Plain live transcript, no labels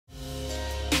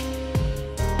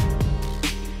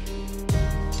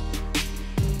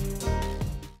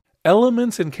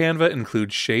Elements in Canva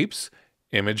include shapes,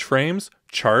 image frames,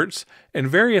 charts, and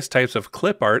various types of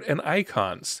clip art and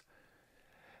icons.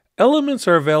 Elements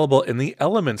are available in the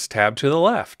Elements tab to the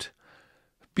left.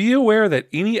 Be aware that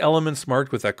any elements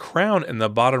marked with a crown in the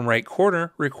bottom right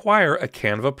corner require a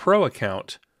Canva Pro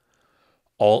account.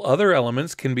 All other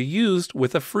elements can be used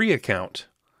with a free account.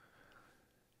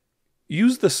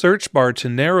 Use the search bar to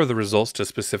narrow the results to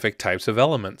specific types of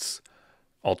elements.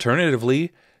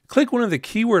 Alternatively, click one of the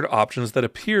keyword options that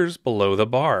appears below the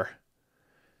bar.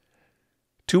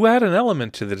 To add an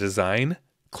element to the design,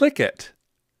 click it.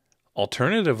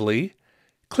 Alternatively,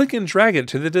 click and drag it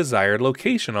to the desired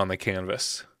location on the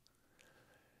canvas.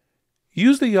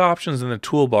 Use the options in the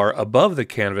toolbar above the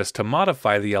canvas to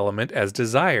modify the element as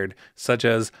desired, such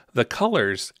as the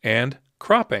colors and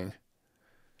cropping.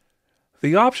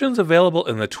 The options available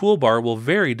in the toolbar will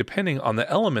vary depending on the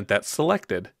element that's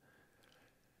selected.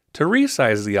 To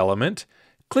resize the element,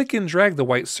 click and drag the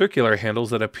white circular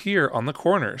handles that appear on the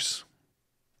corners.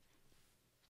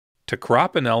 To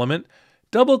crop an element,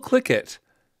 double-click it.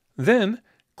 Then,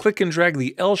 click and drag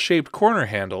the L-shaped corner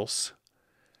handles.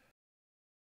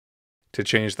 To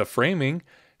change the framing,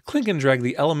 click and drag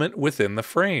the element within the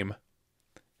frame.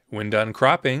 When done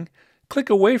cropping, click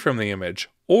away from the image,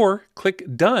 or click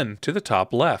Done to the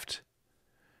top left.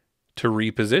 To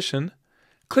reposition,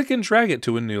 click and drag it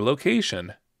to a new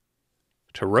location.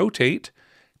 To rotate,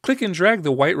 click and drag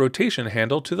the white rotation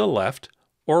handle to the left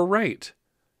or right.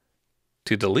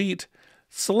 To delete,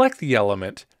 select the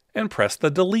element and press the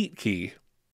Delete key.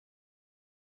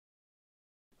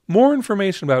 More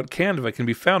information about Canva can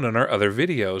be found in our other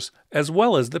videos, as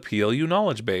well as the PLU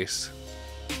knowledge base.